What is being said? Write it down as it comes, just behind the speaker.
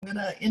I'm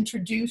going to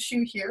introduce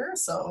you here.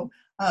 So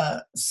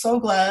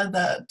glad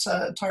that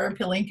Tara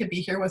Pilling could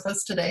be here with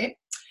us today.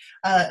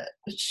 Uh,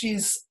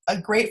 she's a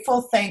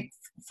grateful,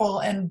 thankful,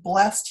 and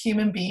blessed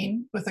human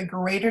being with a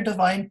greater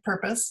divine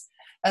purpose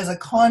as a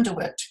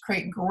conduit to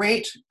create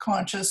great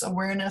conscious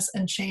awareness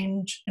and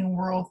change in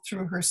world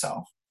through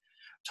herself.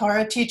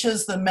 Tara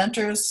teaches the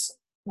mentors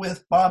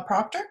with Bob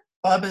Proctor.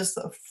 Bob is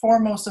the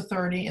foremost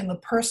authority in the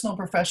personal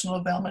professional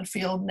development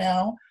field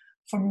now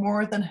for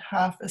more than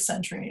half a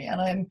century.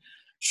 And I'm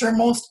sure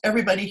most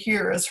everybody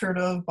here has heard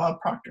of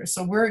Bob Proctor.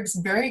 So we're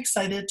very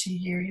excited to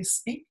hear you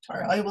speak,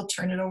 Tara. I will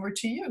turn it over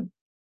to you.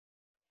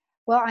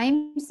 Well,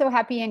 I'm so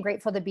happy and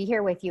grateful to be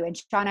here with you. And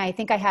Shauna, I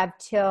think I have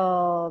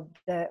till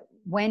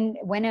when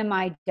am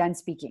I done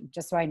speaking?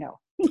 Just so I know.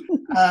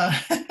 Uh,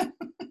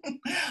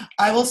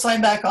 I will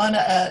sign back on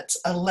at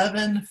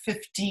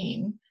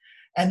 11:15,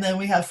 and then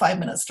we have 5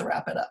 minutes to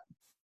wrap it up.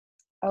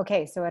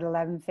 Okay, so at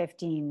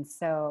 11:15.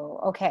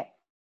 So, okay.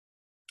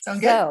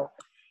 Sound good?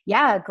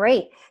 Yeah,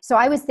 great. So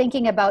I was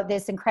thinking about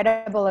this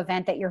incredible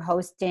event that you're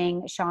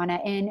hosting,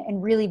 Shauna,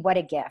 and really what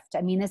a gift.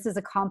 I mean, this is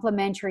a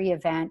complimentary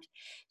event.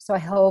 So I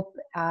hope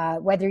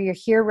whether you're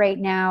here right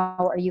now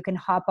or you can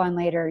hop on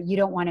later, you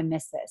don't want to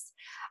miss this.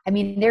 I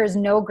mean, there's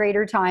no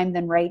greater time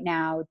than right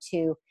now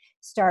to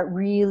start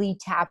really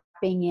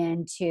tapping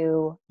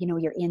into,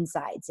 your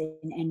insides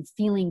and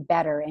feeling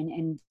better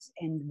and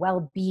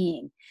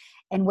well-being.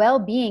 And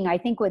well-being, I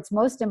think what's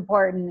most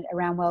important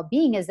around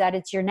well-being is that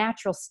it's your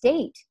natural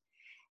state,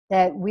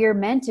 that we're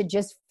meant to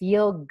just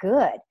feel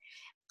good.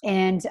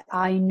 And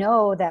I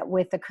know that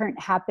with the current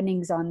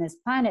happenings on this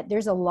planet,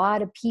 there's a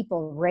lot of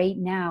people right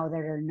now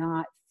that are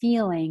not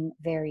feeling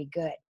very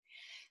good.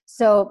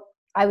 So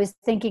I was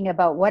thinking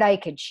about what I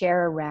could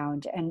share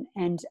around,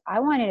 and I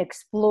want to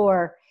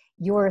explore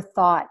your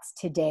thoughts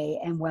today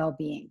and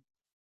well-being.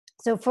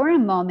 So for a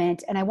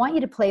moment, and I want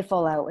you to play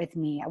full out with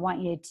me. I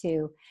want you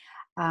to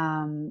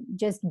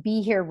just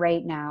be here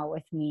right now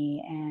with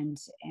me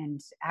and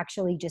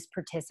actually just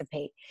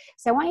participate.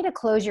 So I want you to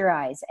close your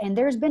eyes. And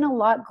there's been a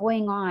lot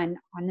going on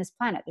this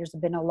planet. There's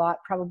been a lot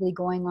probably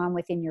going on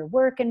within your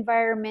work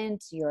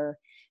environment, your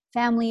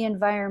family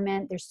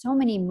environment. There's so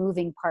many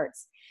moving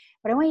parts.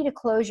 But I want you to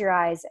close your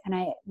eyes, and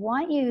I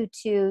want you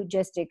to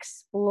just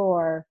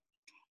explore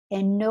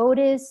and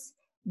notice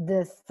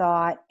the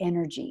thought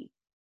energy.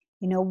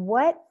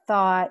 What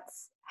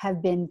thoughts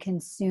have been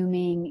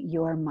consuming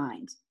your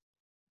mind?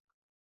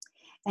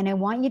 And I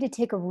want you to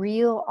take a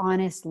real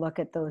honest look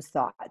at those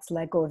thoughts.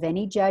 Let go of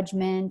any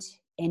judgment,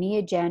 any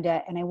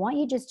agenda, and I want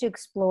you just to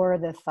explore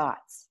the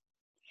thoughts.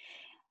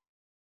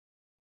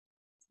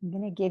 I'm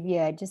going to give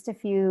you just a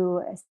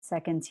few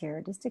seconds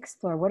here. Just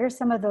explore what are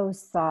some of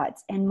those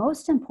thoughts. And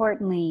most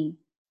importantly,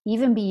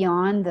 even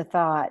beyond the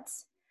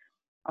thoughts,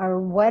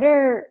 what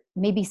are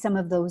maybe some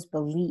of those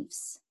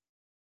beliefs?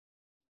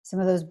 Some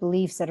of those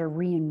beliefs that are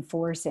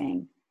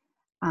reinforcing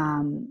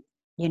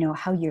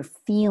how you're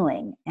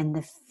feeling. And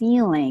the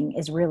feeling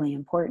is really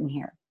important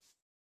here.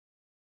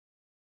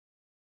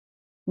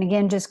 And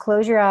again, just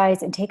close your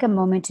eyes and take a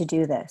moment to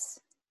do this.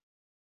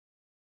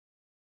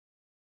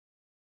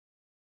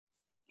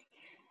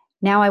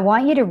 Now, I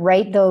want you to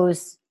write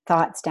those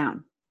thoughts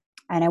down.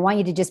 And I want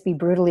you to just be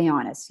brutally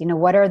honest.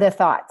 What are the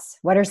thoughts?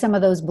 What are some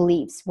of those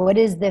beliefs? What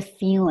is the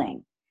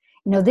feeling?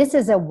 This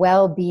is a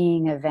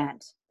well-being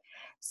event.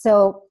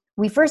 So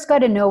we first got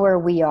to know where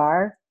we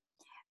are.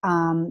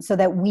 So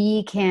that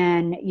we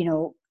can,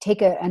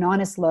 take an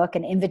honest look,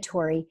 an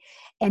inventory,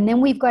 and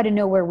then we've got to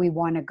know where we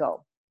want to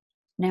go.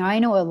 Now, I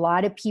know a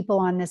lot of people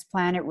on this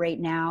planet right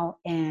now,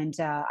 and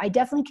I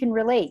definitely can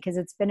relate because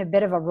it's been a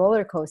bit of a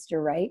roller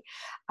coaster, right?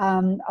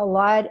 A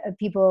lot of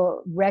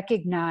people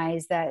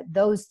recognize that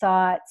those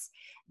thoughts,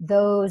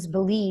 those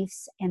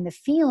beliefs, and the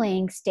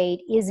feeling state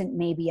isn't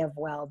maybe of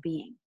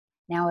well-being.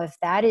 Now, if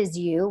that is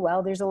you,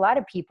 well, there's a lot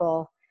of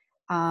people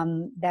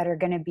that are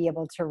going to be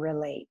able to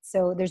relate.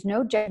 So there's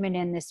no judgment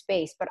in this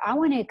space, but I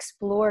want to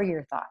explore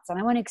your thoughts and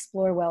I want to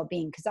explore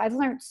well-being because I've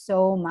learned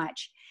so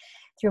much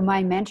through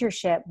my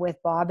mentorship with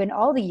Bob and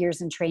all the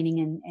years in training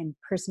in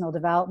personal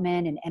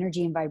development and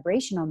energy and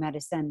vibrational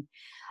medicine.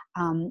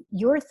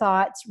 Your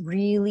thoughts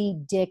really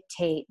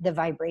dictate the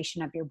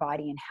vibration of your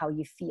body and how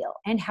you feel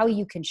and how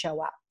you can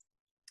show up.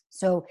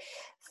 So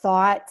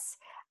thoughts,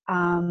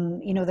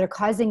 they're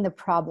causing the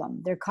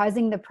problem. They're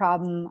causing the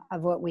problem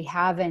of what we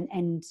have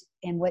and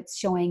what's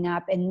showing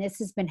up. And this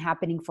has been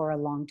happening for a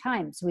long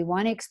time. So we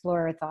want to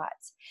explore our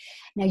thoughts.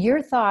 Now,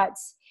 your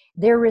thoughts,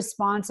 they're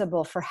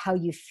responsible for how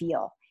you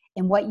feel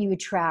and what you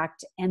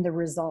attract and the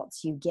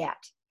results you get.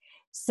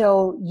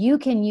 So you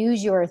can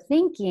use your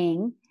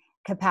thinking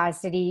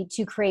capacity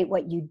to create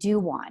what you do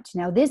want.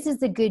 Now, this is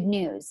the good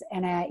news.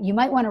 And you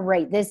might want to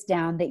write this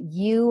down, that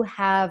you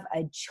have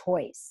a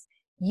choice.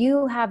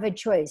 You have a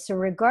choice. So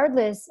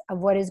regardless of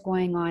what is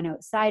going on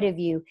outside of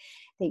you,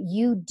 that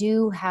you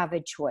do have a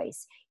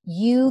choice.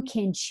 You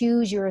can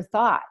choose your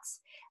thoughts.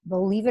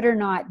 Believe it or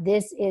not,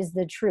 this is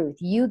the truth.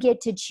 You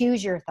get to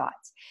choose your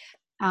thoughts.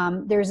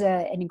 There's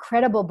an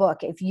incredible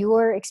book. If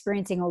you're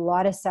experiencing a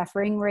lot of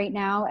suffering right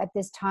now at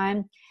this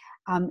time,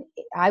 um,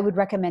 I would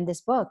recommend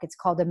this book. It's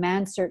called A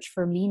Man's Search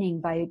for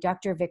Meaning by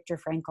Dr. Viktor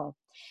Frankl.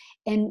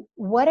 And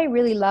what I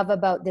really love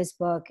about this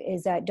book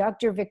is that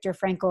Dr. Viktor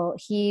Frankl,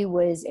 he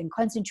was in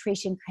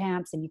concentration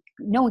camps, and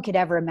no one could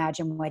ever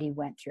imagine what he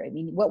went through. I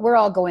mean, what we're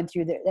all going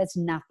through, that's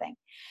nothing.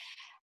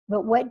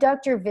 But what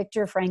Dr.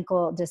 Viktor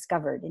Frankl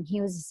discovered, and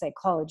he was a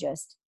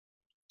psychologist,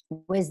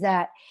 was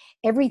that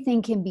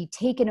everything can be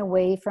taken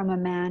away from a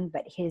man,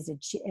 but his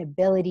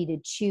ability to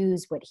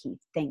choose what he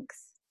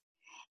thinks.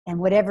 And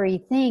whatever he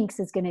thinks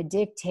is going to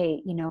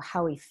dictate,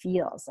 how he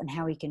feels and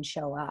how he can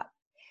show up.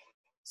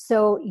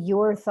 So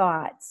your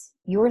thoughts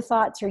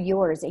are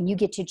yours, and you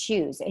get to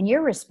choose, and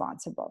you're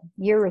responsible.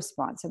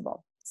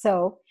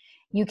 So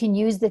you can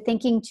use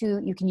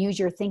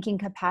your thinking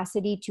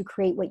capacity to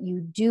create what you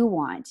do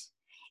want.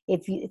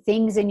 If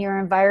things in your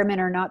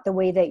environment are not the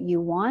way that you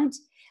want,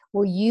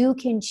 well, you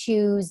can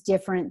choose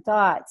different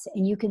thoughts,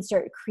 and you can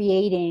start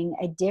creating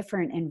a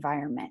different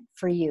environment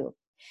for you.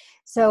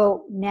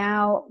 So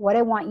now what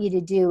I want you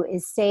to do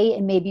is say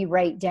and maybe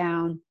write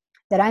down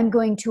that I'm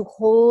going to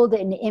hold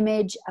an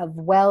image of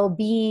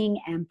well-being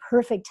and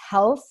perfect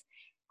health,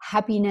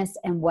 happiness,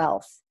 and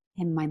wealth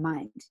in my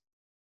mind.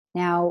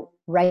 Now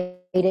write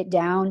it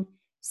down,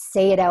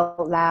 say it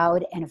out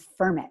loud, and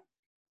affirm it.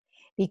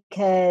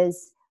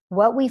 Because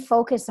what we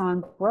focus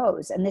on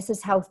grows, and this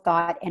is how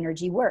thought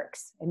energy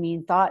works. I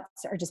mean,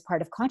 thoughts are just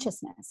part of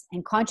consciousness,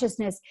 and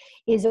consciousness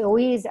is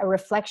always a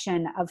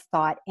reflection of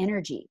thought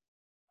energy.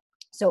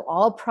 So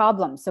all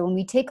problems, so when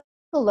we take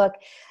a look,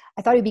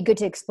 I thought it'd be good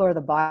to explore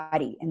the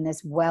body in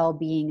this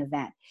well-being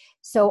event.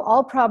 So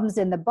all problems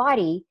in the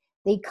body,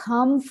 they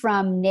come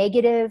from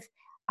negative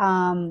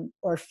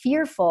or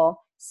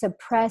fearful,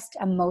 suppressed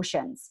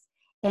emotions.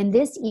 And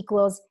this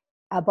equals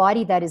a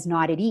body that is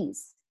not at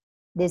ease.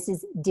 This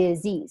is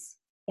disease.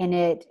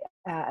 And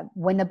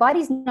when the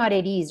body's not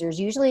at ease, there's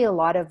usually a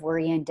lot of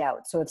worry and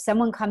doubt. So if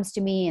someone comes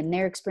to me and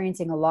they're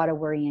experiencing a lot of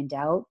worry and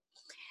doubt,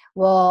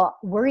 well,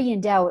 worry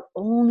and doubt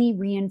only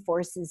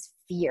reinforces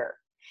fear.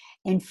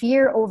 And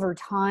fear over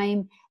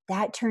time,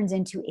 that turns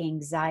into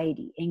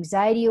anxiety.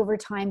 Anxiety over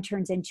time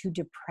turns into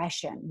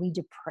depression. We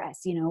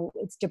depress,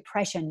 it's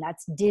depression.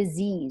 That's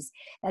disease.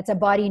 That's a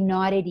body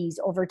not at ease.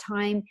 Over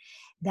time,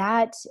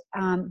 that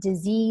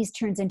disease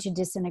turns into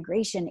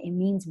disintegration. It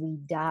means we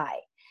die.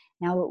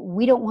 Now,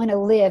 we don't want to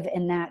live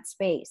in that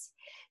space.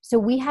 So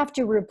we have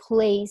to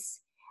replace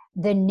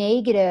the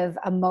negative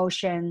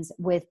emotions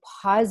with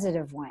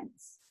positive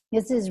ones.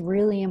 This is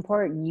really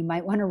important. You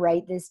might want to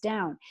write this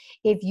down.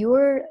 If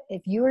you're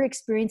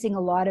experiencing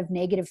a lot of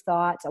negative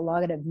thoughts, a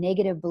lot of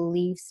negative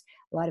beliefs,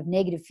 a lot of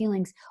negative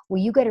feelings,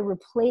 well, you got to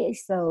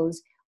replace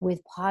those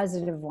with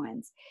positive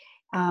ones.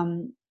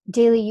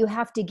 Daily, you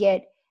have to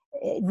it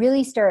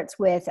really starts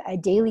with a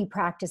daily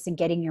practice in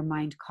getting your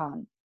mind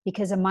calm.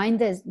 Because a mind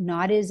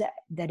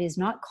that is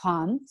not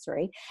calm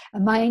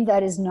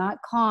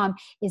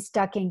is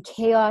stuck in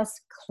chaos,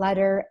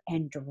 clutter,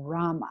 and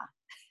drama.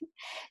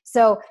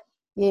 So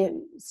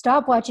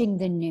stop watching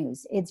the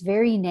news. It's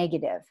very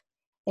negative.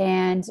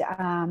 And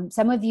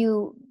some of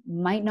you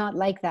might not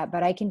like that,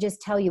 but I can just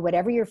tell you,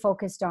 whatever you're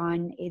focused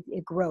on,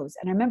 it grows.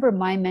 And I remember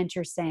my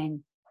mentor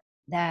saying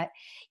that,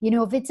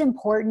 if it's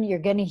important, you're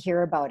going to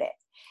hear about it.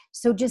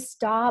 So just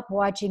stop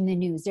watching the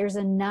news. There's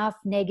enough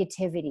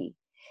negativity.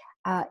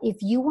 If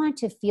you want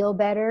to feel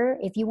better,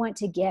 if you want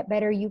to get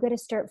better, you got to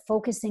start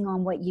focusing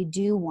on what you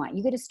do want.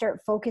 You got to start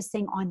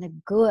focusing on the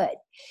good.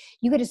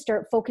 You got to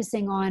start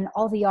focusing on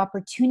all the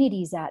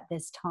opportunities at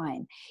this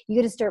time.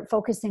 You got to start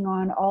focusing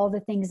on all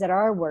the things that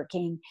are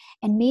working,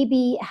 and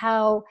maybe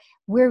how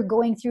we're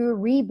going through a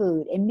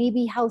reboot, and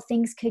maybe how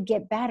things could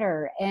get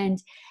better,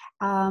 and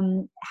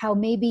how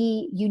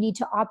maybe you need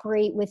to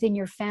operate within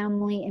your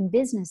family and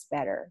business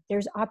better.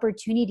 There's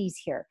opportunities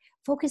here.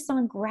 Focus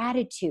on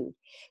gratitude.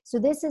 So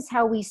this is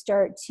how we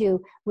start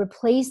to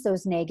replace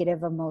those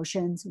negative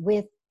emotions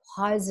with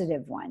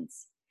positive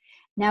ones.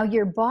 Now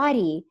your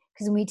body,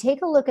 because when we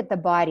take a look at the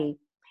body,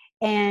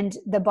 and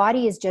the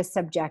body is just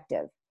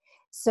subjective.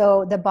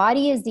 So the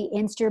body is the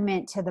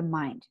instrument to the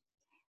mind.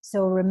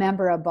 So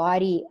remember, a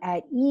body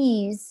at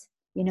ease,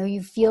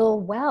 you feel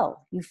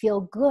well, you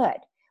feel good.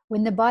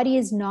 When the body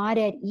is not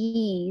at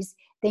ease,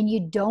 then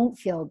you don't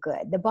feel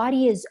good. The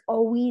body is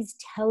always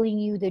telling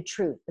you the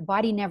truth. The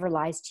body never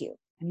lies to you.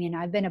 I mean,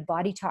 I've been a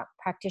body talk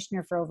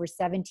practitioner for over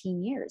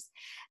 17 years.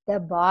 The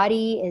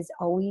body is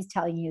always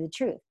telling you the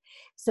truth.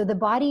 So the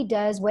body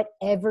does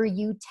whatever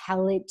you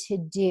tell it to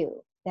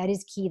do. That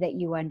is key that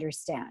you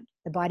understand.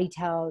 The body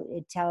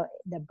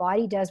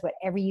does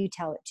whatever you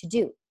tell it to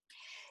do.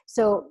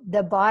 So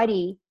the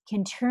body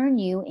can turn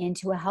you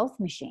into a health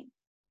machine.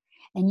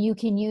 And you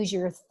can use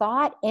your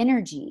thought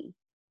energy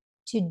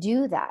to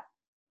do that.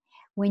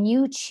 When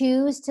you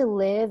choose to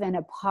live in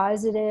a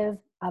positive,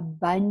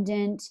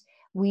 abundant,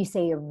 we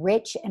say a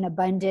rich and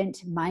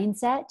abundant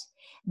mindset,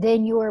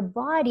 then your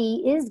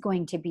body is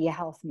going to be a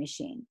health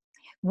machine.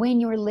 When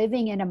you're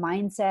living in a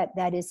mindset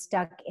that is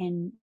stuck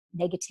in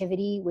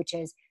negativity, which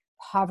is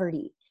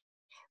poverty,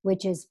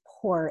 which is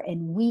poor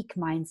and weak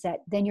mindset,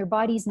 then your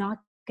body's not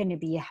going to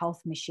be a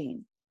health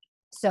machine.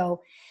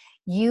 So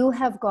you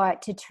have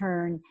got to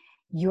turn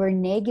your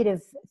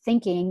negative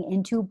thinking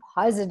into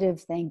positive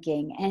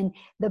thinking. And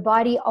the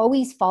body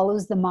always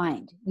follows the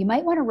mind. You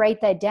might want to write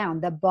that down.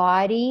 The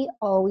body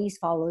always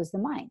follows the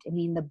mind. I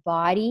mean, the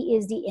body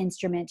is the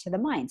instrument to the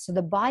mind. So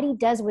the body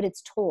does what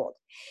it's told.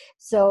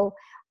 So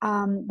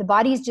the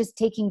body is just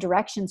taking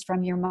directions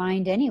from your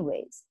mind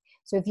anyways.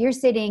 So if you're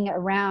sitting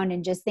around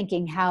and just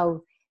thinking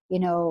how,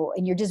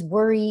 and you're just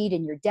worried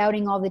and you're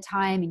doubting all the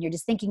time and you're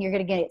just thinking you're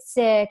going to get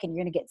sick and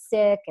you're going to get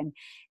sick and,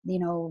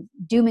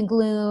 doom and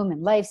gloom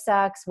and life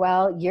sucks,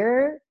 well,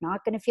 you're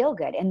not going to feel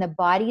good and the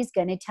body's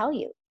going to tell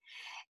you.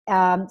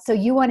 So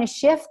you want to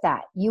shift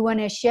that. You want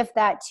to shift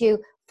that to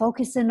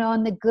focusing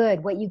on the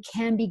good, what you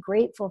can be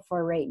grateful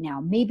for right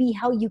now, maybe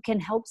how you can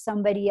help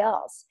somebody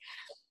else.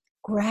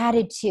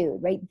 Gratitude,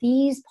 right?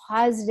 These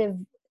positive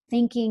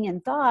thinking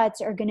and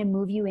thoughts are going to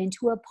move you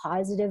into a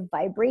positive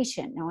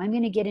vibration. Now, I'm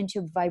going to get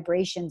into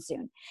vibration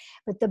soon,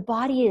 but the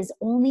body is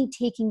only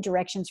taking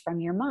directions from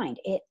your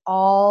mind. It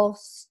all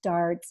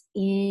starts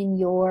in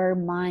your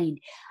mind.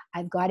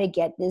 I've got to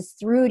get this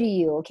through to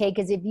you, okay?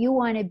 Because if you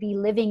want to be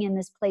living in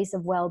this place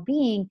of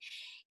well-being,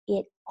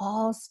 it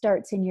all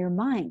starts in your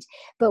mind.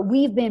 But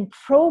we've been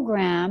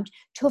programmed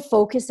to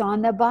focus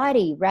on the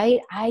body,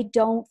 right? I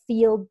don't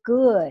feel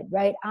good,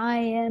 right? I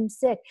am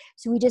sick.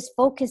 So we just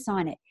focus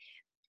on it.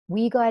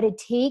 We got to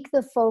take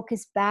the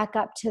focus back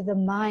up to the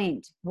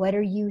mind. What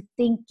are you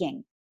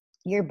thinking?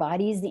 Your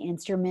body is the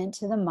instrument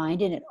to the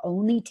mind, and it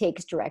only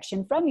takes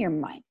direction from your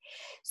mind.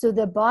 So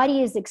the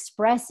body is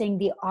expressing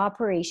the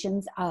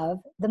operations of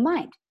the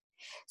mind.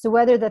 So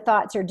whether the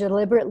thoughts are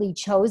deliberately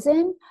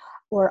chosen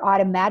or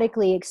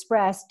automatically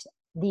expressed,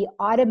 the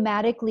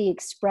automatically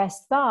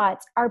expressed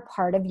thoughts are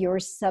part of your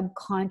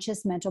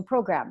subconscious mental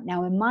program.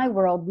 Now, in my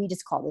world, we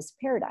just call this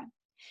paradigm.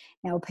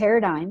 Now,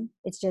 paradigm,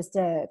 it's just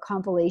a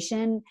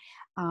compilation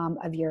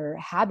of your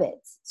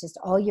habits. It's just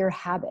all your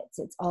habits.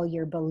 It's all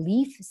your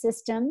belief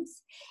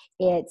systems.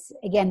 It's,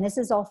 again, this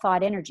is all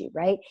thought energy,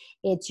 right?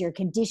 It's your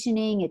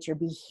conditioning, it's your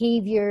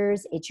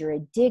behaviors, it's your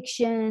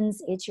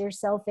addictions, it's your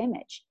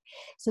self-image.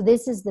 So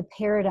this is the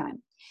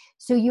paradigm.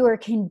 So you are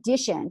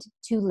conditioned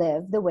to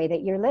live the way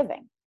that you're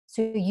living.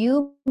 So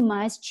you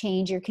must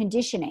change your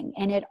conditioning,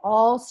 and it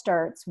all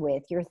starts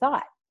with your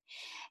thought.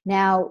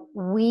 Now,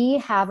 we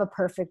have a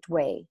perfect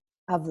way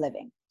of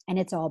living, and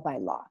it's all by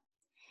law.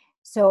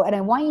 So, and I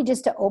want you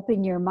just to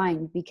open your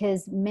mind,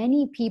 because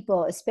many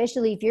people,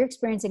 especially if you're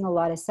experiencing a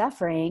lot of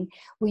suffering,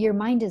 well, your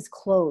mind is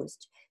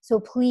closed. So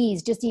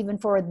please, just even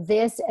for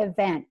this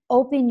event,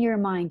 open your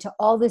mind to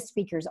all the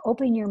speakers,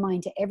 open your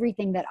mind to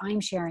everything that I'm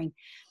sharing,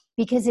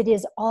 because it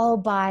is all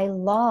by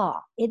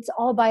law. It's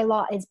all by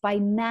law. It's by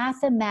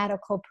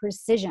mathematical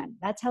precision.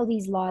 That's how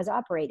these laws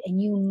operate.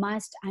 And you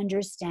must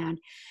understand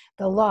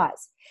the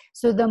laws.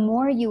 So the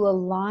more you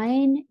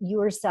align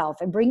yourself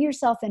and bring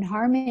yourself in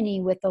harmony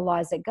with the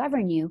laws that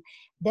govern you,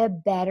 the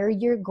better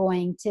you're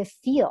going to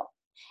feel.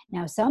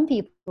 Now, some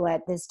people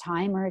at this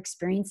time are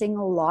experiencing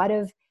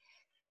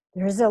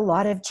there's a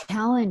lot of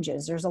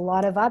challenges. There's a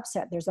lot of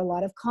upset. There's a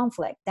lot of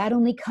conflict. That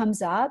only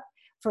comes up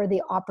for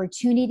the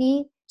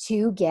opportunity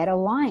to get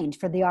aligned,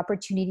 for the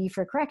opportunity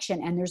for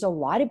correction. And there's a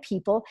lot of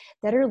people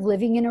that are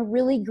living in a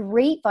really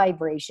great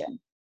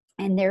vibration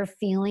and they're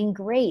feeling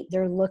great.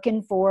 They're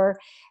looking for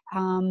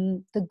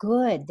the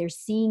good. They're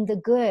seeing the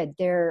good.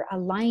 They're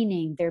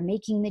aligning. They're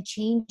making the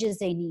changes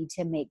they need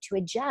to make to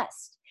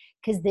adjust,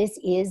 because this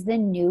is the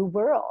new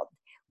world.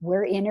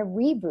 We're in a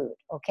reboot,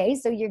 okay?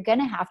 So you're going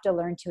to have to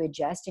learn to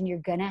adjust, and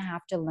you're going to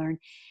have to learn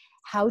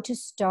how to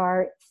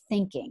start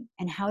thinking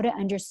and how to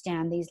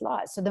understand these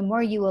laws. So the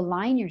more you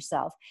align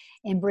yourself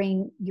and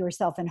bring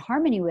yourself in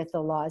harmony with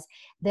the laws,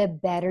 the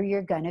better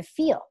you're going to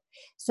feel.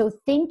 So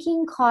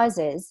thinking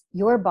causes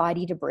your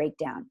body to break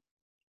down.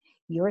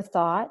 Your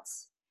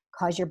thoughts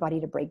cause your body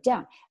to break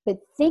down. But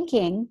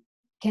thinking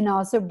can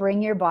also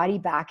bring your body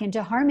back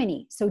into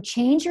harmony. So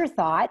change your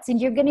thoughts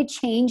and you're going to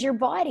change your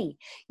body.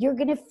 You're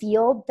going to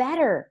feel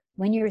better.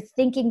 When you're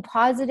thinking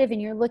positive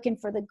and you're looking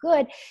for the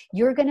good,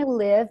 you're going to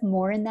live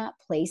more in that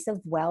place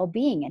of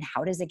well-being. And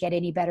how does it get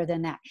any better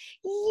than that?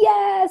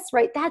 Yes,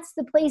 right. That's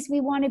the place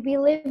we want to be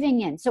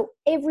living in. So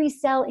every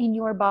cell in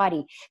your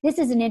body, this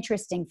is an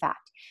interesting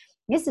fact.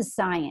 This is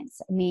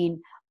science. I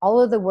mean, all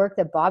of the work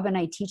that Bob and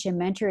I teach and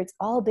mentor, it's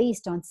all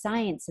based on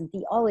science and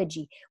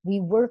theology.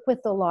 We work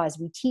with the laws.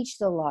 We teach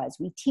the laws.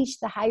 We teach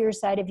the higher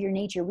side of your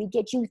nature. We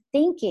get you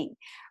thinking,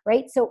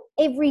 right? So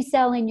every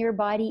cell in your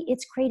body,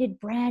 it's created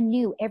brand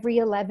new every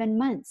 11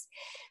 months.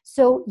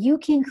 So you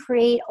can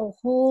create a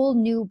whole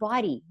new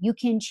body. You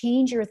can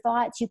change your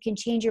thoughts. You can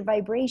change your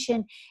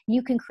vibration.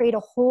 You can create a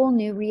whole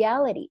new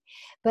reality.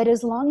 But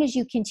as long as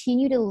you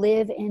continue to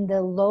live in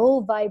the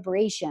low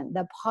vibration,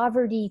 the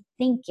poverty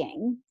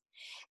thinking,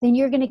 then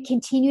you're going to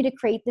continue to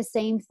create the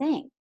same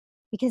thing,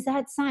 because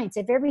that's science.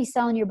 If every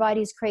cell in your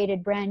body is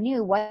created brand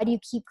new, why do you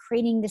keep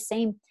creating the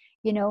same,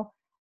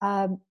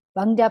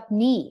 bunged up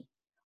knee?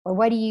 Or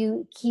why do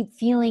you keep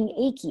feeling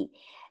achy?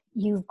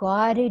 You've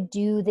got to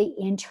do the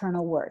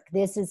internal work.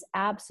 This is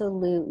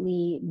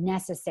absolutely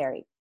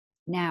necessary.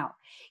 Now,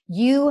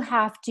 you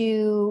have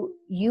to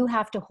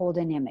hold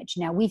an image.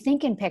 Now, we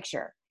think in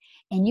picture,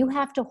 and you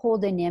have to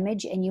hold an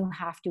image and you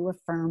have to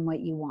affirm what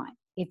you want.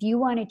 If you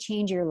want to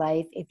change your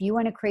life, if you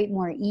want to create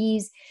more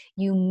ease,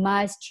 you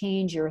must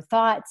change your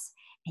thoughts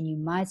and you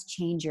must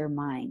change your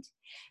mind.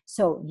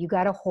 So, you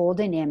got to hold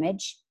an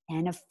image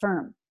and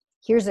affirm.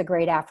 Here's a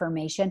great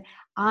affirmation.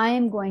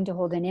 I'm going to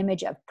hold an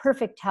image of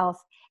perfect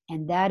health,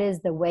 and that is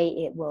the way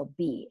it will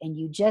be. And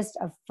you just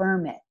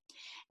affirm it.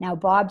 Now,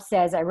 Bob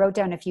says, I wrote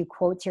down a few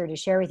quotes here to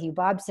share with you.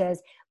 Bob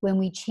says, when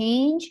we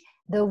change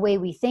the way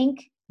we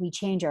think, we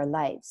change our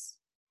lives.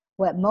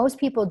 What most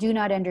people do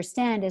not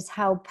understand is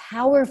how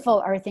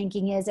powerful our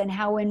thinking is and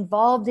how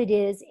involved it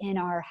is in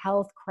our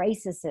health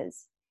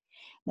crises.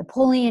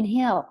 Napoleon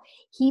Hill,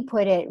 he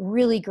put it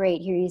really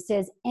great here. He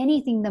says,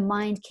 anything the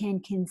mind can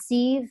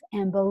conceive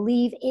and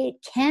believe it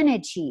can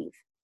achieve.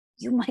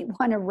 You might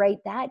want to write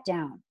that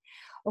down.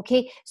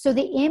 Okay, so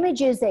the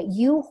images that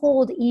you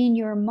hold in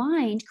your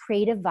mind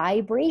create a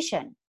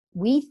vibration.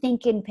 We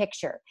think in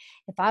picture.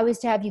 If I was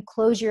to have you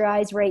close your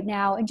eyes right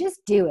now and just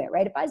do it,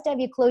 right? If I was to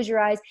have you close your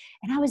eyes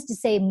and I was to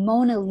say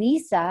Mona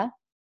Lisa,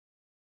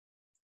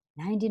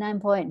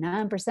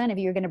 99.9% of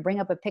you are going to bring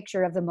up a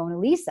picture of the Mona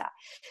Lisa.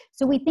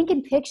 So we think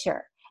in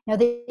picture. Now,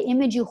 the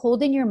image you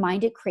hold in your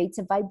mind, it creates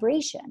a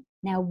vibration.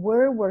 Now,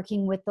 we're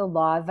working with the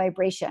law of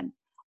vibration.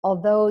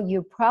 Although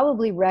you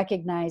probably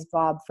recognize,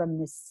 Bob, from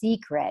The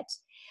Secret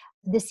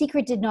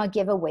did not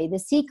give away the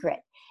secret.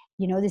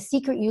 You know, The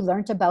Secret, you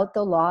learned about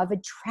the law of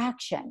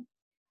attraction,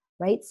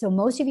 right? So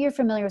most of you are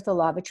familiar with the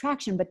law of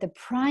attraction, but the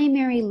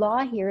primary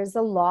law here is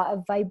the law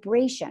of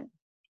vibration.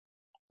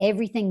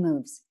 Everything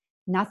moves.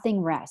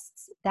 Nothing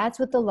rests. That's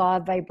what the law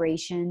of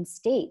vibration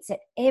states, that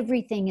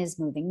everything is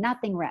moving,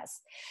 nothing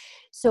rests.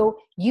 So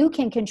you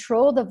can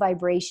control the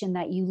vibration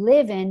that you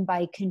live in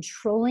by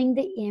controlling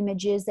the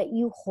images that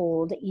you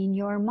hold in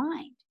your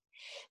mind.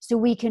 So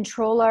we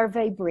control our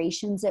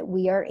vibrations that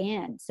we are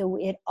in. So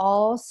it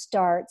all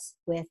starts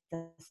with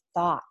the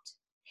thought.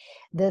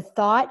 The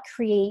thought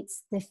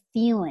creates the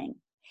feeling.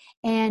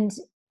 And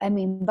I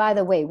mean, by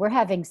the way, we're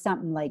having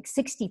something like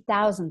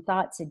 60,000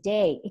 thoughts a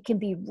day. It can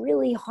be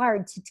really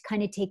hard to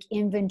kind of take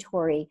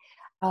inventory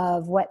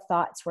of what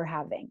thoughts we're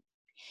having.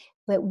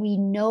 But we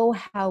know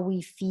how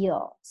we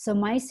feel. So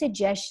my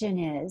suggestion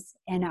is,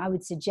 and I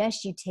would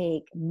suggest you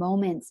take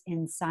moments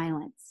in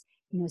silence,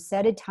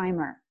 set a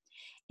timer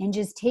and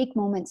just take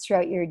moments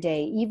throughout your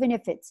day, even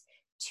if it's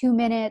 2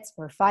 minutes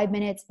or 5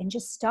 minutes, and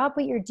just stop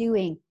what you're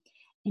doing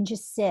and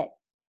just sit.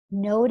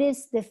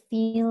 Notice the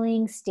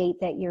feeling state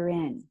that you're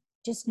in.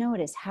 Just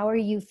notice, how are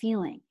you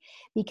feeling?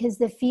 Because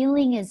the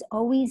feeling is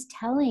always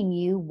telling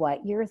you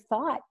what your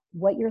thought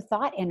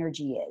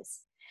energy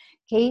is.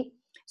 Okay?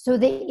 So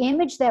the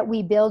image that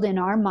we build in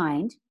our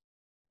mind,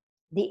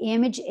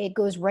 it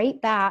goes right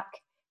back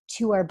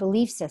to our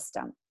belief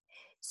system.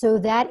 So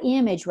that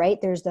image, right,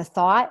 there's the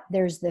thought,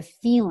 there's the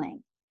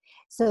feeling.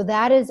 So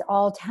that is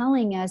all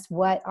telling us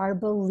what our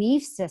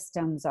belief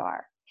systems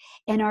are.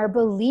 And our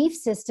belief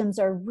systems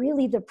are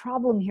really the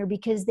problem here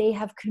because they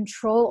have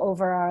control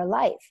over our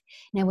life.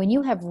 Now, when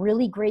you have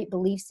really great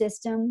belief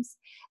systems,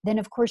 then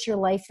of course your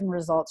life and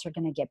results are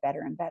going to get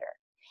better and better.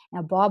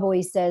 Now, Bob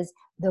always says,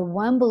 the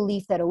one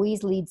belief that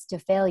always leads to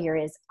failure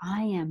is,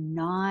 I am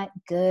not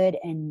good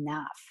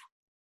enough.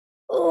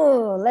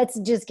 Oh, let's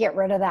just get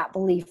rid of that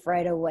belief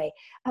right away.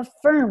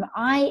 Affirm,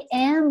 I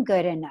am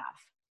good enough.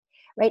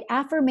 Right?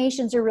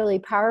 Affirmations are really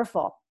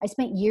powerful. I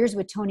spent years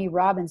with Tony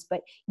Robbins,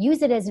 but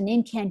use it as an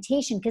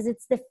incantation because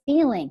it's the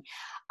feeling.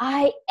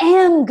 I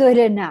am good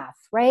enough,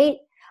 right?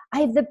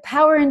 I have the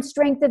power and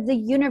strength of the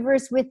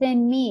universe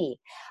within me.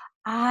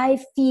 I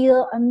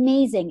feel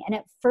amazing. And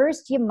at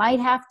first you might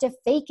have to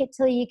fake it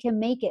till you can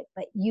make it,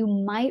 but you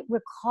might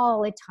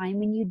recall a time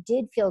when you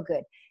did feel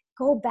good.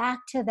 Go back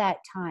to that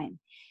time.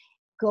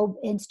 Go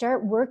and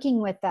start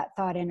working with that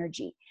thought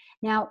energy.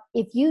 Now,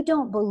 if you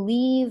don't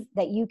believe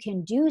that you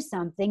can do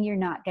something, you're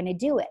not going to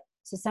do it.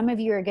 So some of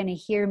you are going to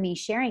hear me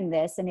sharing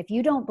this. And if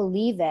you don't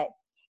believe it,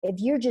 if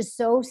you're just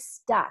so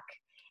stuck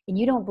and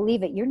you don't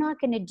believe it, you're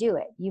not going to do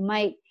it. You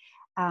might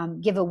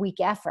give a weak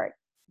effort,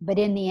 but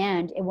in the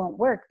end, it won't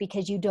work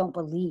because you don't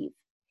believe.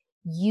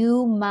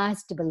 You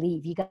must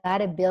believe. You got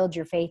to build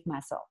your faith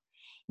muscle.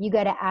 You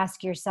got to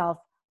ask yourself,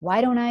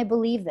 why don't I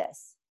believe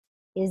this?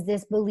 Is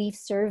this belief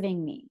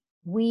serving me?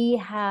 We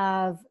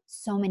have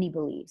so many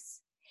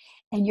beliefs.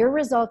 And your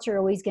results are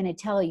always going to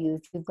tell you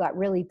if you've got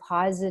really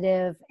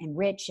positive and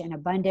rich and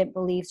abundant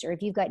beliefs or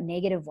if you've got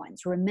negative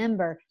ones.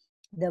 Remember,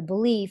 the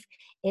belief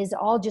is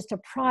all just a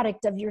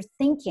product of your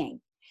thinking.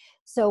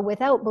 So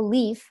without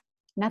belief,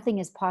 nothing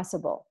is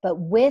possible. But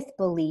with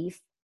belief,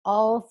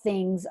 all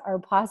things are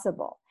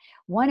possible.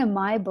 One of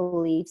my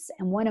beliefs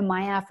and one of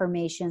my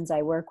affirmations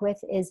I work with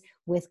is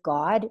with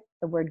God.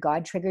 The word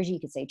God triggers you.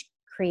 You could say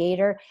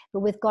creator,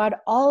 but with God,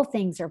 all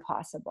things are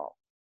possible.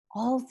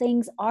 All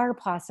things are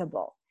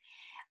possible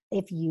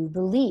if you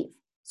believe.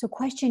 So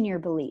question your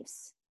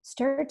beliefs.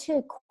 Start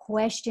to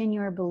question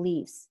your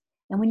beliefs.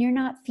 And when you're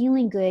not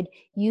feeling good,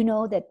 you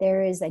know that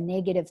there is a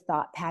negative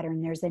thought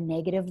pattern. There's a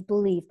negative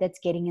belief that's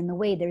getting in the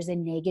way. There's a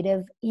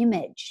negative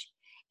image,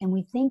 and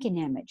we think an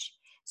image.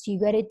 So you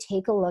got to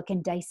take a look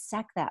and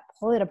dissect that,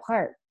 pull it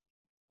apart.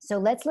 So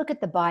let's look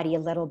at the body a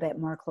little bit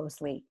more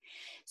closely.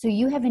 So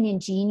you have an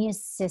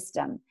ingenious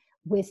system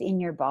within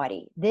your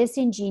body. This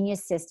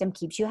ingenious system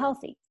keeps you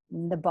healthy.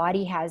 The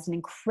body has an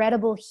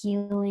incredible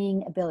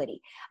healing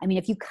ability. I mean,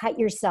 if you cut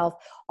yourself,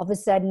 all of a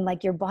sudden,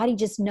 like your body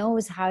just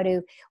knows how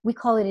to, we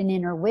call it an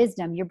inner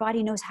wisdom. Your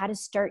body knows how to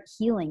start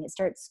healing. It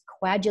starts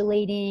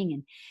coagulating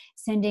and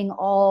sending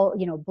all,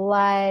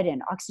 blood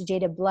and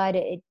oxygenated blood.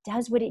 It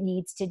does what it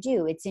needs to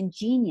do. It's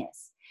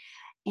ingenious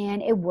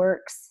and it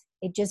works.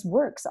 It just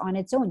works on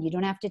its own. You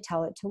don't have to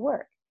tell it to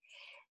work.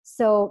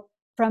 So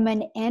from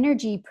an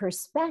energy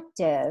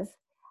perspective,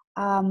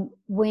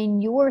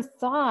 when your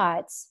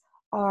thoughts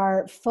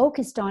are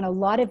focused on a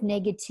lot of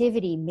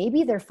negativity,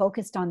 maybe they're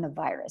focused on the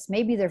virus,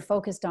 maybe they're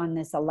focused on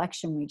this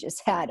election we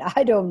just had,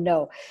 I don't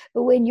know.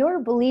 But when your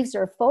beliefs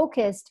are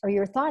focused, or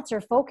your thoughts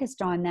are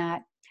focused on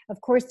that,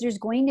 of course, there's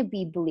going to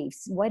be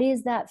beliefs. What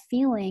is that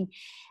feeling?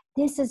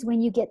 This is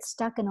when you get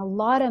stuck in a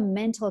lot of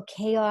mental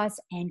chaos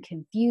and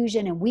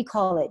confusion, and we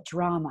call it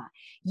drama.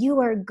 You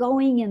are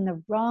going in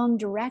the wrong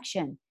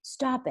direction.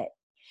 Stop it.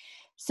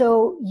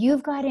 So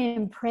you've got to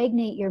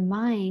impregnate your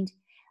mind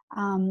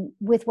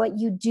with what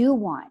you do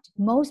want.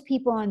 Most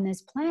people on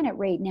this planet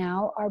right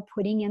now are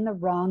putting in the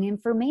wrong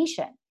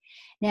information.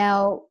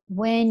 Now,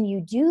 when you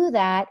do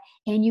that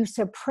and you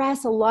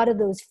suppress a lot of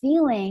those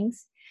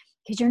feelings,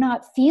 because you're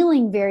not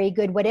feeling very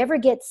good, whatever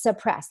gets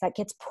suppressed, that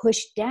gets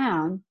pushed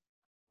down,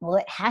 well,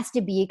 it has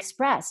to be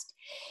expressed.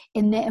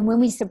 And when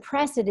we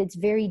suppress it, it's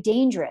very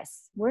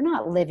dangerous. We're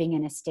not living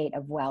in a state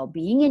of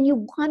well-being, and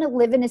you want to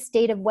live in a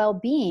state of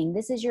well-being.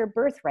 This is your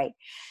birthright.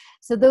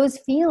 So those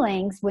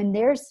feelings, when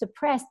they're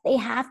suppressed, they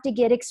have to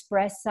get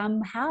expressed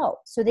somehow.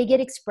 So they get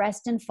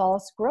expressed in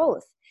false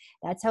growth.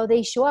 That's how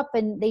they show up,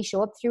 and they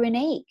show up through an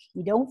ache.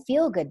 You don't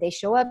feel good. They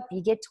show up,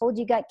 you get told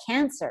you got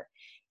cancer.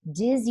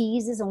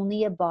 Disease is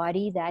only a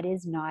body that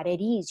is not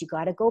at ease. You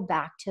got to go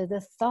back to the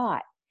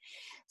thought.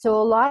 So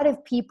a lot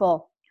of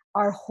people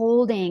are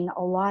holding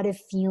a lot of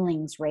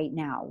feelings right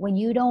now. When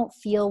you don't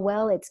feel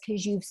well, it's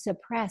because you've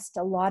suppressed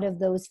a lot of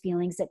those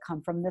feelings that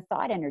come from the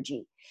thought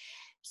energy.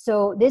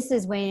 So this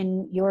is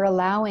when you're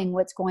allowing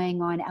what's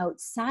going on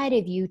outside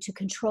of you to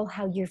control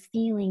how you're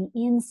feeling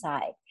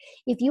inside.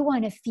 If you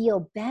want to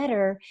feel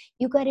better,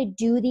 you got to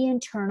do the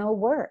internal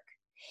work.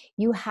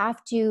 You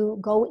have to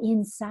go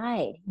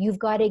inside. You've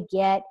got to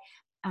get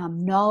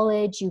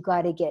knowledge. You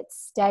got to get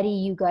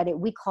study.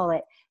 We call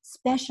it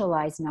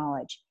specialized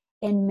knowledge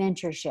and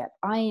mentorship.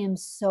 I am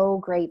so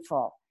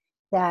grateful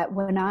that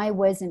when I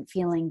wasn't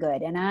feeling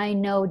good and I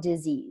know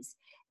disease,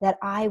 that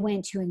I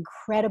went to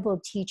incredible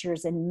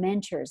teachers and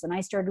mentors, and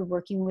I started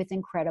working with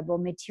incredible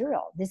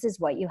material. This is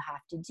what you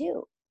have to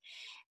do.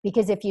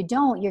 Because if you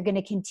don't, you're going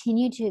to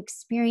continue to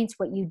experience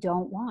what you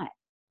don't want.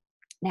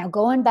 Now,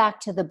 going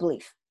back to the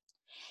belief.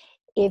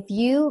 If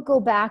you go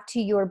back to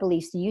your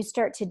beliefs and you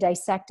start to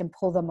dissect and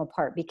pull them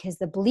apart, because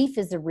the belief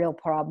is the real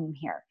problem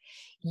here,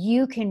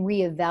 you can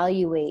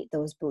reevaluate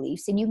those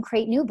beliefs and you can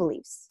create new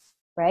beliefs,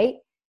 right?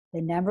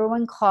 The number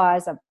one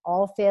cause of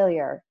all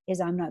failure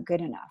is I'm not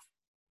good enough.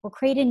 Well,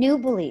 create a new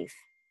belief.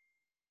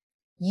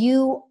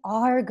 You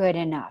are good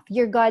enough.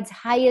 You're God's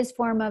highest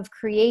form of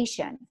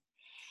creation.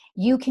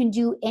 You can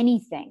do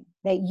anything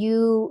that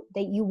you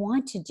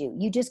want to do.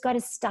 You just got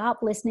to stop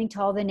listening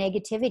to all the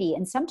negativity.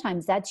 And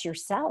sometimes that's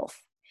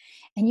yourself.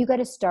 And you got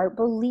to start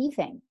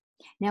believing.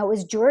 Now, it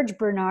was George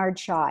Bernard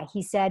Shaw.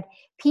 He said,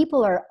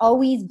 people are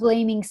always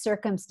blaming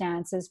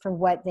circumstances for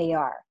what they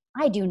are.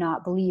 I do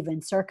not believe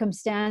in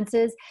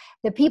circumstances.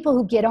 The people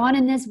who get on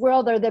in this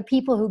world are the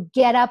people who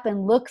get up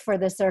and look for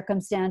the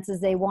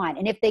circumstances they want.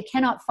 And if they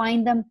cannot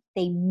find them,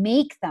 they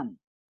make them.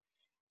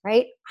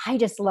 Right? I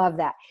just love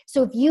that.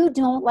 So if you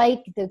don't like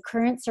the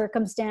current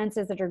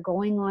circumstances that are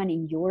going on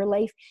in your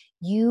life,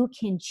 you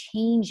can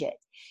change it.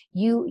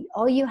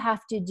 All you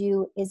have to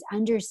do is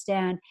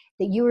understand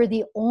that you are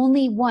the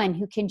only one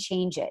who can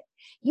change it.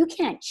 You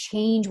can't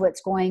change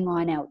what's going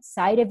on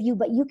outside of you,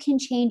 but you can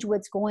change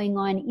what's going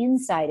on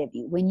inside of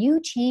you. When you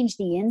change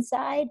the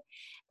inside,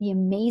 the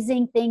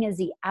amazing thing is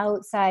the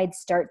outside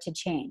start to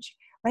change.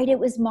 Right? It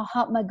was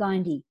Mahatma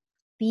Gandhi.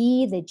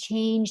 Be the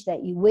change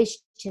that you wish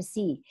to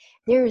see.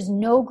 There is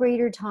no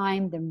greater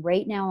time than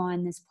right now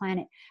on this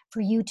planet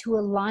for you to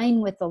align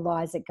with the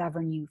laws that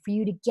govern you, for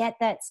you to get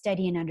that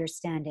study and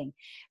understanding,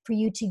 for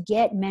you to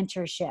get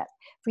mentorship,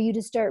 for you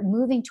to start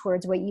moving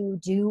towards what you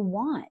do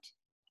want.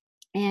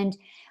 And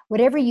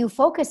whatever you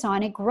focus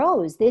on, it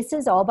grows. This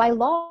is all by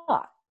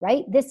law,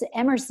 right?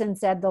 Emerson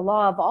said the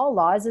law of all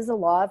laws is a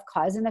law of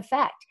cause and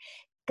effect.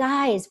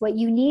 Guys, what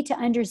you need to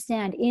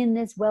understand in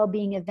this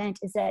well-being event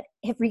is that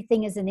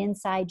everything is an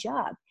inside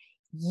job.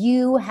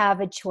 You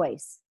have a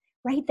choice.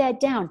 Write that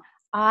down.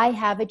 I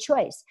have a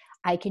choice.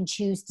 I can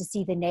choose to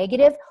see the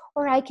negative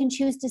or I can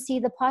choose to see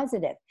the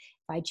positive.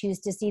 If I choose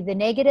to see the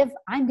negative,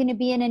 I'm going to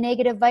be in a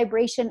negative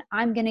vibration.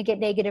 I'm going to get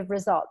negative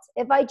results.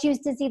 If I choose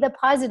to see the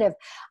positive,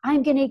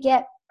 I'm going to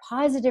get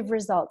positive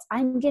results.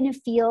 I'm going to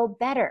feel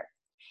better.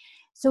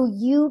 So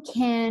you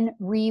can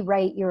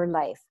rewrite your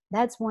life.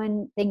 That's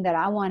one thing that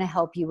I want to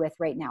help you with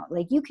right now.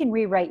 Like, you can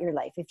rewrite your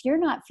life. If you're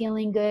not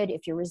feeling good,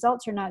 if your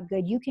results are not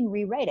good, you can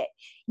rewrite it.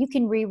 You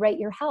can rewrite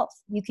your health.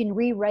 You can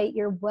rewrite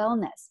your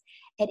wellness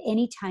at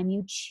any time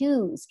you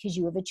choose, because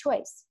you have a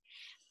choice.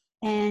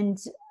 And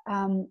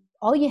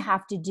all you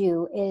have to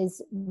do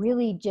is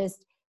really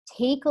just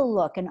take a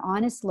look, an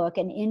honest look,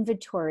 an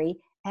inventory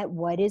at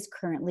what is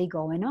currently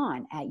going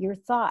on, at your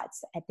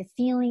thoughts, at the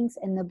feelings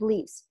and the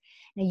beliefs.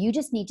 Now, you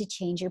just need to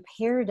change your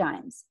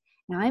paradigms.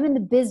 Now, I'm in the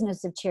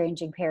business of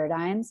changing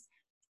paradigms,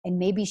 and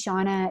maybe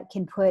Shauna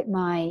can put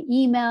my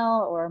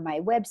email or my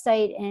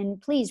website,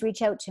 and please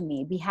reach out to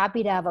me. Be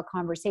happy to have a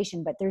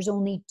conversation, but there's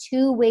only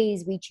 2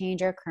 ways we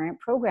change our current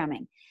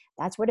programming.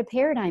 That's what a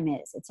paradigm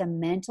is. It's a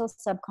mental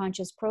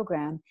subconscious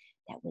program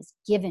that was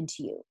given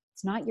to you.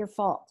 It's not your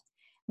fault.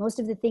 Most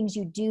of the things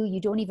you do, you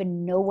don't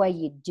even know why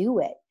you do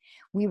it.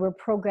 We were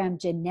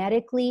programmed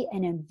genetically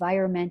and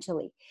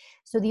environmentally.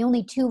 So the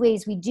only 2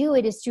 ways we do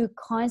it is through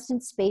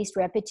constant spaced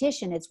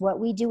repetition. It's what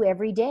we do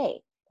every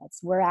day.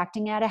 We're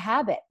acting out of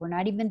habit. We're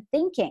not even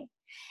thinking.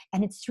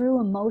 And it's through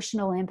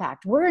emotional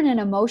impact. We're in an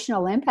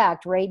emotional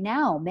impact right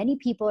now. Many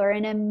people are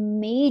in a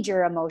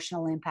major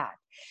emotional impact.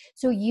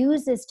 So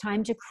use this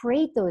time to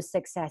create those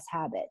success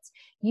habits.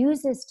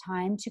 Use this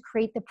time to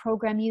create the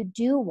program you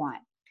do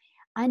want.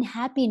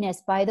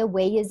 Unhappiness, by the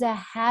way, is a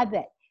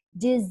habit.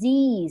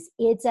 Disease,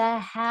 it's a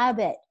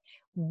habit.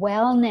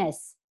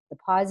 Wellness, the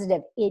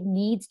positive, it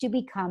needs to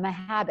become a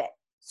habit.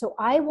 So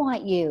I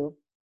want you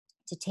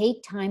to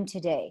take time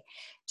today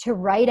to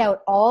write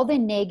out all the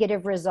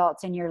negative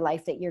results in your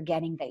life that you're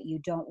getting that you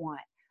don't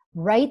want.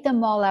 Write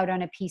them all out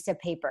on a piece of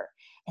paper.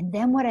 And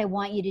then what I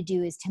want you to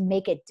do is to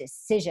make a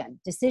decision.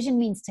 Decision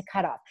means to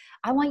cut off.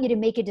 I want you to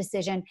make a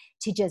decision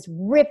to just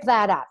rip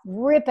that up,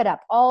 rip it up.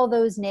 All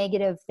those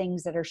negative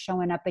things that are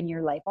showing up in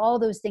your life, all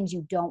those things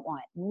you don't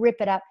want, rip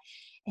it up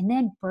and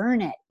then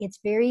burn it. It's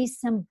very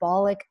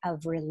symbolic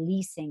of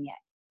releasing it.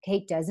 Okay,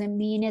 it doesn't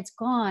mean it's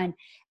gone,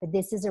 but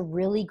this is a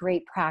really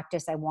great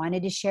practice I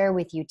wanted to share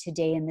with you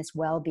today in this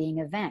well-being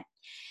event.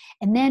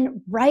 And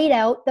then write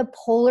out the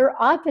polar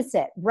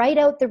opposite. Write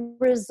out the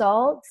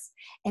results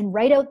and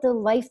write out the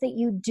life that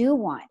you do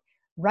want.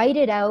 Write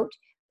it out,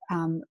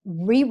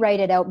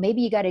 rewrite it out.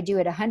 Maybe you got to do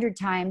it 100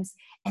 times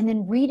and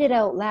then read it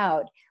out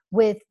loud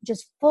with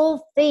just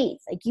full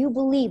faith. Like, you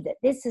believe that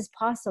this is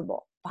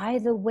possible. By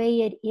the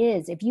way, it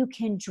is. If you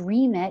can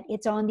dream it,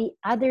 it's on the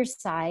other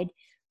side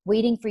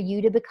waiting for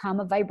you to become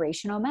a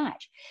vibrational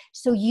match.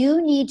 So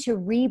you need to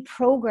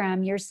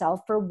reprogram yourself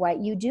for what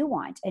you do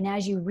want. And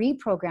as you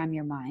reprogram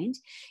your mind,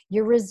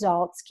 your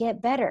results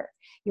get better.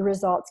 Your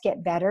results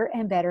get better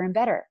and better and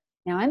better.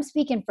 Now, I'm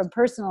speaking from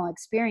personal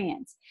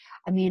experience.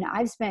 I mean,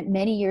 I've spent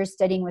many years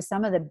studying with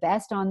some of the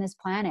best on this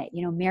planet.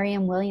 You know,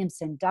 Marianne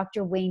Williamson,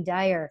 Dr. Wayne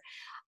Dyer.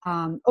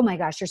 Oh my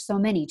gosh, there's so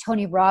many.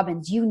 Tony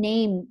Robbins, you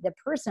name the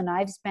person.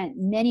 I've spent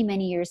many,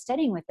 many years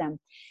studying with them.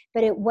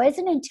 But it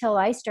wasn't until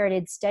I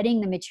started studying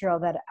the material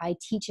that I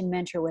teach and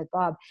mentor with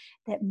Bob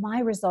that my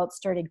results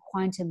started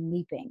quantum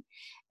leaping.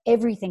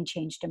 Everything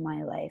changed in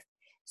my life.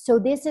 So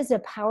this is a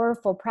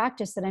powerful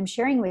practice that I'm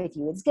sharing with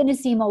you. It's going to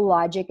seem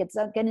illogic. It's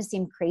not going to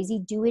seem crazy.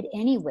 Do it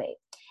anyway.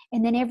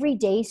 And then every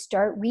day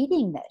start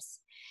reading this.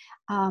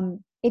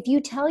 If you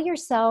tell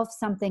yourself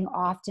something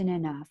often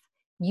enough,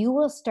 you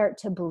will start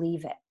to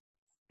believe it.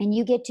 And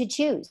you get to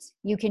choose.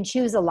 You can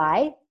choose a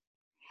lie,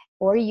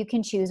 or you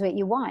can choose what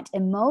you want.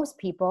 And most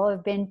people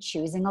have been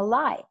choosing a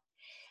lie.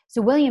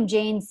 So William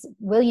James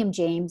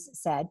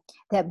said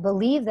that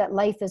believe that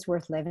life is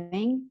worth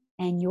living,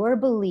 and your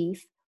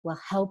belief will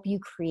help you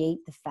create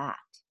the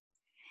fact.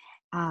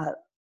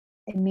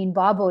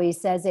 Bob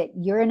always says it,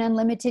 you're an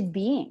unlimited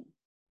being.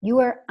 You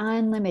are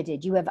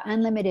unlimited. You have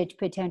unlimited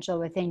potential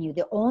within you.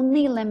 The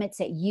only limits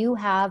that you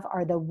have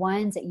are the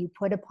ones that you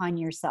put upon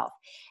yourself.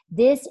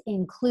 This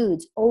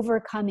includes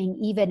overcoming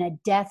even a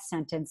death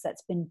sentence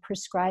that's been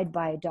prescribed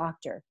by a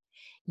doctor.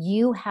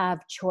 You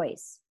have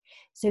choice.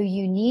 So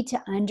you need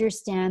to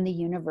understand the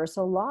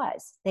universal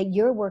laws, that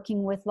you're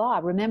working with law.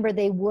 Remember,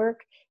 they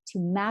work to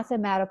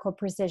mathematical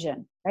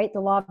precision, right?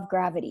 The law of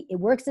gravity. It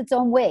works its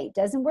own way. It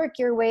doesn't work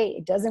your way.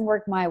 It doesn't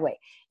work my way.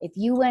 If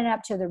you went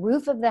up to the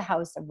roof of the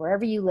house of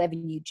wherever you live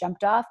and you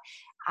jumped off,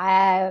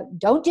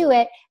 don't do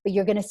it, but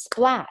you're going to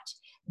splat.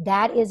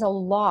 That is a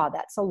law.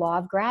 That's a law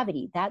of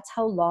gravity. That's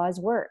how laws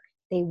work.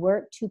 They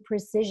work to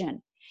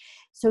precision.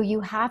 So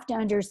you have to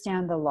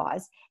understand the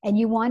laws, and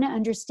you want to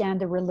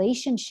understand the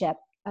relationship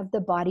of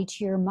the body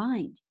to your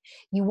mind.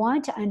 You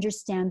want to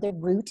understand the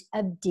root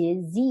of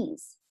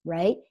disease,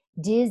 right?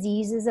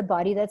 Disease is a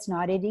body that's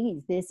not at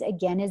ease. This,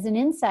 again, is an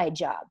inside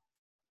job.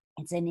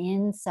 It's an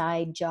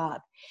inside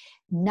job.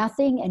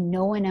 Nothing and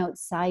no one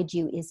outside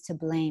you is to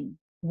blame.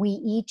 We,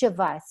 each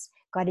of us,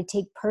 got to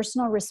take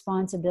personal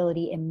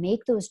responsibility and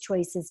make those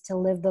choices to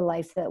live the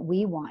life that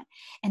we want.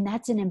 And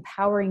that's an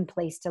empowering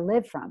place to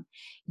live from.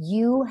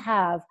 You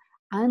have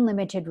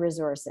unlimited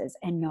resources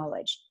and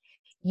knowledge.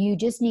 You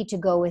just need to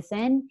go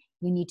within,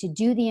 you need to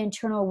do the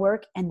internal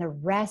work, and the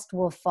rest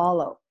will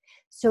follow.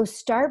 So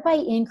start by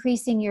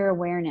increasing your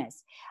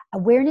awareness.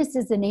 Awareness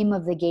is the name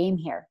of the game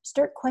here.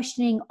 Start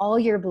questioning all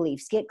your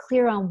beliefs. Get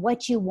clear on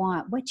what you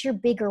want. What's your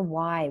bigger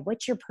why?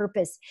 What's your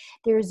purpose?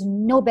 There's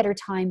no better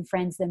time,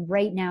 friends, than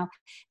right now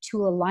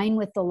to align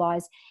with the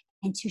laws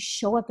and to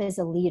show up as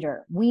a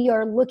leader. We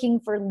are looking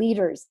for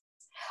leaders.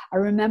 I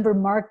remember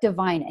Mark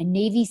Divine, a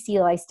Navy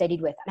SEAL I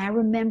studied with, and I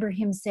remember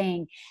him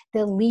saying,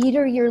 the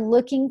leader you're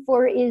looking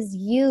for is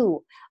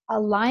you.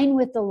 Align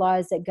with the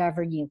laws that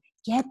govern you.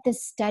 Get the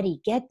study,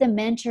 get the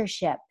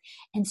mentorship,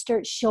 and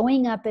start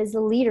showing up as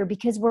a leader,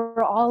 because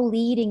we're all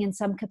leading in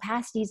some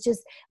capacities.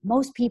 Just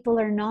most people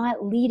are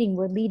not leading.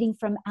 We're leading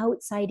from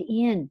outside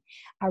in.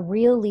 A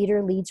real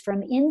leader leads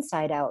from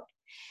inside out.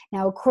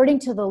 Now, according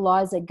to the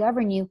laws that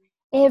govern you,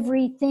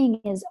 everything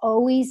is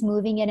always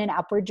moving in an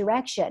upward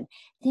direction.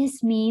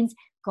 This means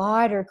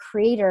God or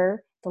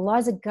Creator, the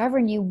laws that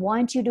govern you,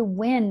 want you to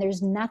win.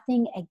 There's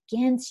nothing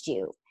against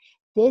you.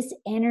 This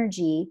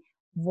energy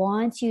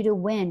wants you to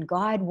win.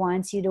 God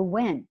wants you to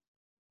win.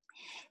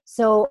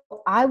 So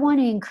I want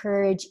to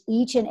encourage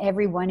each and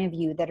every one of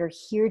you that are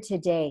here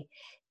today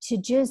to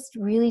just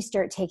really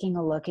start taking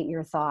a look at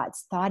your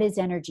thoughts. Thought is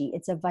energy.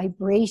 It's a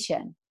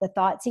vibration. The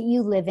thoughts that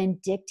you live in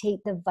dictate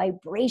the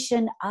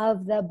vibration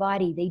of the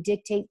body. They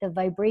dictate the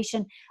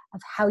vibration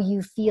of how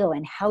you feel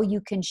and how you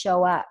can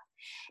show up.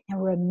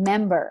 And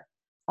remember,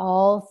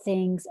 all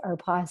things are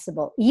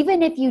possible.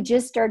 Even if you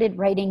just started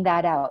writing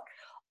that out,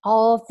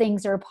 all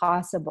things are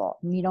possible.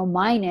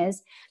 Mine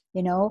is,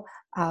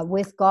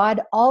 with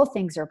God, all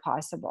things are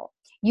possible.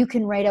 You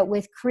can write out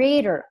with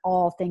Creator,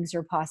 all things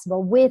are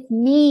possible. With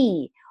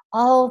me,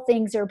 all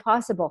things are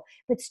possible.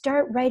 But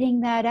start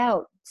writing that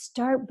out.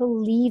 Start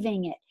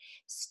believing it.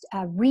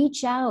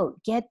 Reach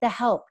out, get the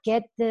help,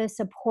 get the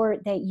support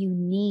that you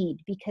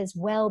need, because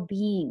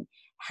well-being,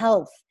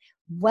 health,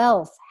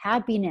 wealth,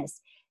 happiness,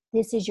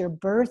 this is your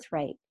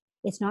birthright.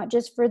 It's not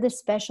just for the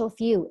special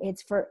few,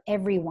 it's for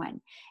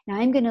everyone. Now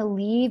I'm going to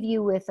leave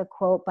you with a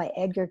quote by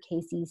Edgar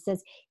Cayce. He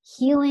says,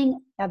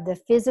 healing of the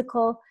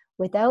physical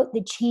without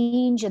the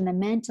change in the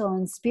mental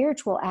and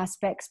spiritual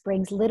aspects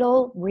brings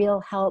little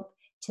real help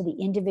to the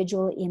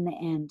individual in the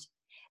end.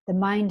 The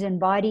mind and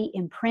body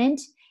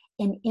imprint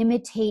and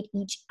imitate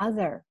each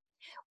other.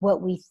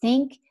 What we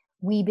think,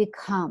 we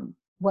become.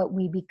 What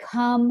we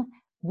become,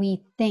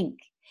 we think.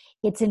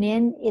 It's an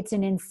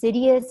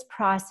insidious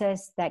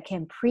process that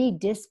can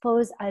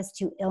predispose us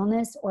to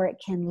illness, or it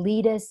can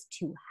lead us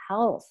to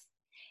health.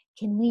 It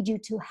can lead you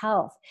to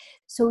health.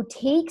 So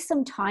take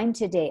some time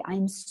today.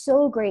 I'm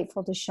so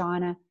grateful to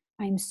Shauna.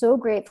 I'm so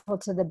grateful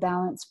to the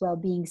Balanced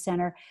Wellbeing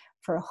Center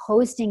for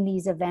hosting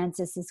these events.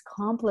 This is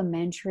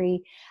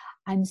complimentary.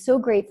 I'm so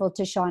grateful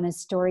to Shauna's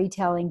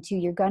storytelling too.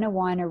 You're going to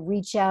want to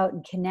reach out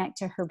and connect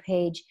to her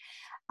page.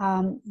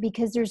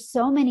 Because there's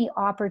so many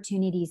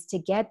opportunities to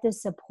get the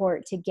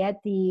support, to get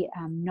the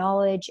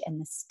knowledge and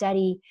the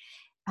study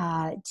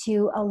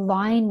to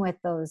align with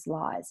those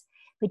laws.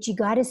 But you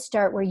got to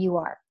start where you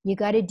are. You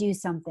got to do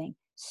something.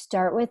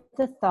 Start with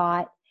the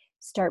thought.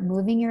 Start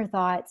moving your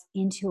thoughts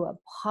into a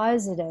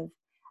positive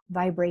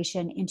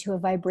vibration, into a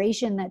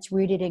vibration that's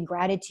rooted in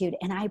gratitude.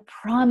 And I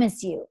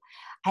promise you,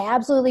 I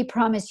absolutely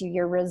promise you,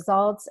 your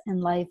results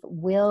in life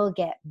will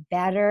get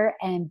better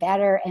and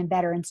better and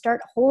better. And start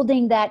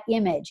holding that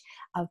image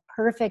of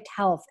perfect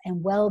health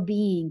and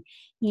well-being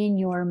in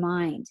your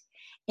mind.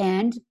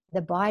 And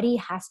the body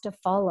has to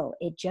follow.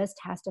 It just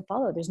has to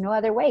follow. There's no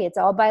other way. It's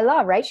all by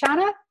law, right,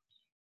 Shauna?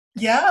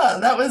 Yeah,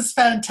 that was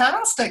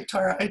fantastic,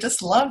 Tara. I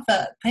just love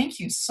that. Thank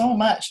you so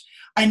much.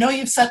 I know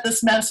you've set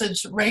this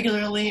message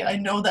regularly. I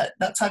know that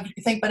that's how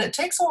you think, but it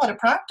takes a lot of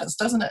practice,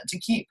 doesn't it, to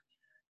keep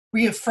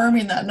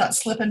reaffirming that, not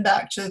slipping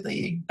back to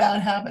the bad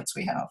habits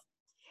we have.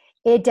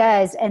 It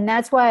does. And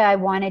that's why I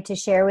wanted to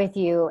share with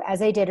you,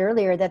 as I did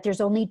earlier, that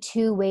there's only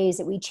two ways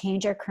that we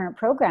change our current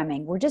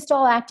programming. We're just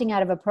all acting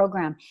out of a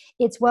program.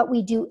 It's what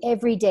we do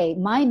every day.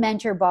 My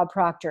mentor, Bob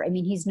Proctor,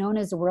 he's known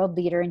as a world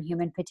leader in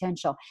human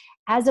potential.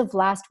 As of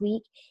last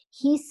week,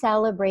 he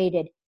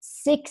celebrated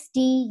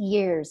 60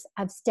 years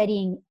of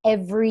studying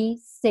every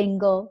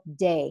single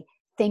day,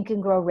 Think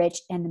and Grow Rich,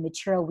 and the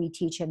material we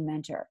teach and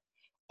mentor.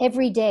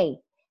 Every day.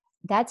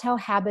 That's how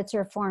habits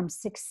are formed.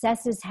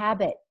 Success is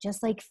habit,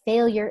 just like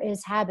failure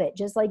is habit,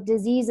 just like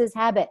disease is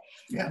habit.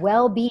 Yeah.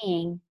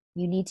 Well-being,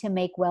 you need to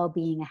make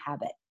well-being a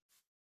habit.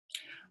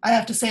 I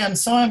have to say, I'm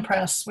so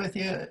impressed with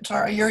you,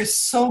 Tara. You're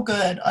so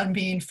good on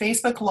being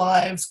Facebook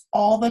Lives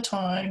all the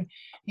time.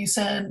 You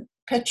send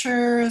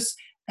pictures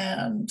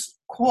and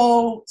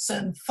quotes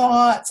and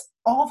thoughts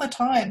all the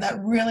time. That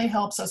really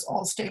helps us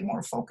all stay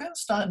more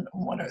focused on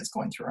what is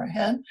going through our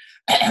head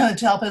to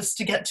help us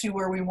to get to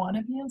where we want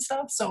to be and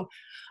stuff. So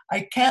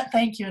I can't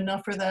thank you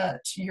enough for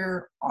that.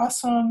 You're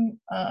awesome.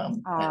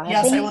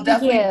 Yes, I will Thank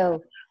definitely.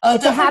 you. I'll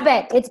It's a definitely.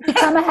 habit. It's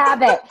become a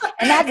habit.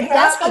 And It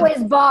that's has been.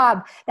 always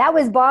Bob. That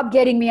was Bob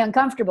getting me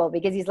uncomfortable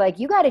because he's like,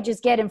 you got to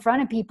just get in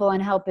front of people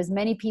and help as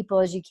many people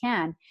as you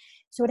can.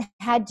 So it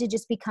had to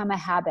just become a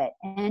habit.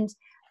 And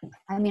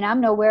I mean,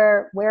 I'm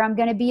nowhere where I'm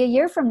going to be a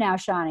year from now,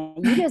 Shauna.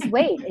 You just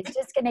wait. It's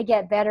just going to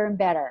get better and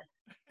better.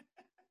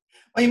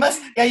 Well, you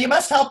must, yeah, you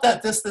must help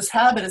that this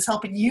habit is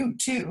helping you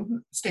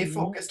too stay Mhm.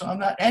 focused on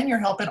that, and you're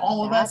helping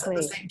all of us at the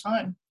Exactly. same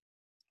time.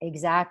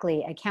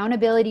 Exactly.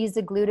 Accountability is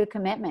the glue to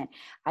commitment.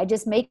 I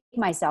just make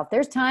myself.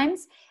 There's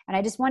times, and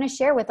I just want to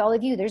share with all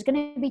of you, there's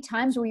going to be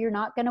times where you're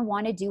not going to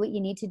want to do what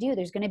you need to do.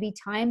 There's going to be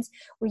times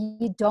where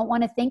you don't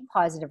want to think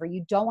positive, or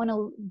you don't want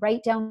to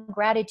write down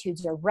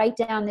gratitudes, or write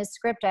down this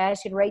script I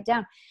asked you to write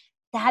down.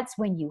 That's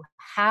when you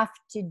have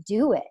to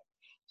do it.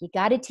 You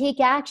got to take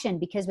action,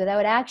 because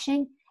without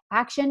action,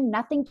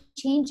 nothing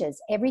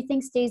changes.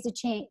 Everything stays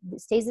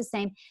the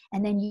same.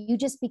 And then you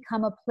just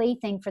become a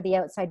plaything for the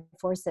outside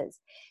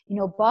forces. You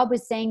know, Bob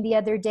was saying the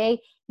other day,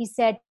 he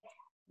said,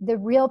 the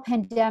real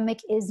pandemic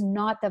is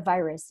not the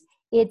virus.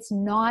 It's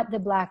not the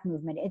Black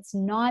movement. It's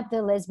not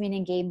the lesbian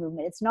and gay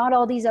movement. It's not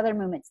all these other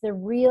movements. The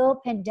real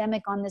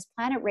pandemic on this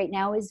planet right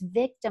now is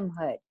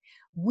victimhood.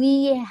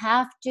 We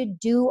have to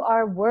do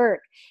our work.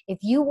 If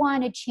you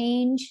want to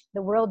change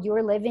the world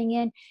you're living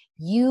in,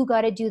 you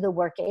got to do the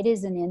work. It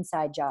is an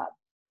inside job.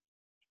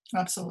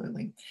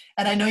 Absolutely.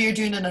 And I know you're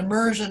doing an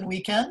immersion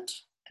weekend,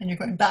 and you're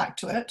going back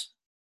to it.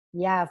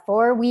 Yeah,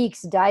 4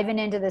 weeks diving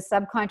into the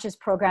subconscious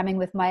programming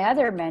with my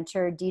other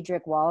mentor,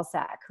 Diedrich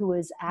Walsack, who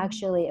is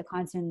actually a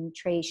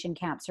concentration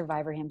camp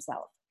survivor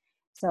himself.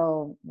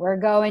 So we're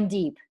going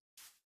deep.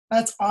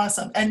 That's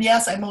awesome. And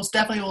yes, I most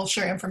definitely will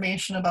share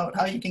information about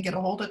how you can get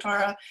a hold of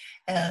Tara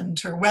and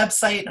her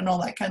website and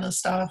all that kind of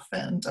stuff.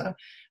 And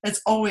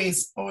it's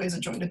always a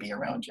joy to be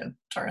around you,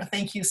 Tara.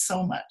 Thank you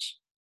so much.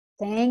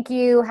 Thank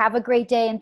you. Have a great day. And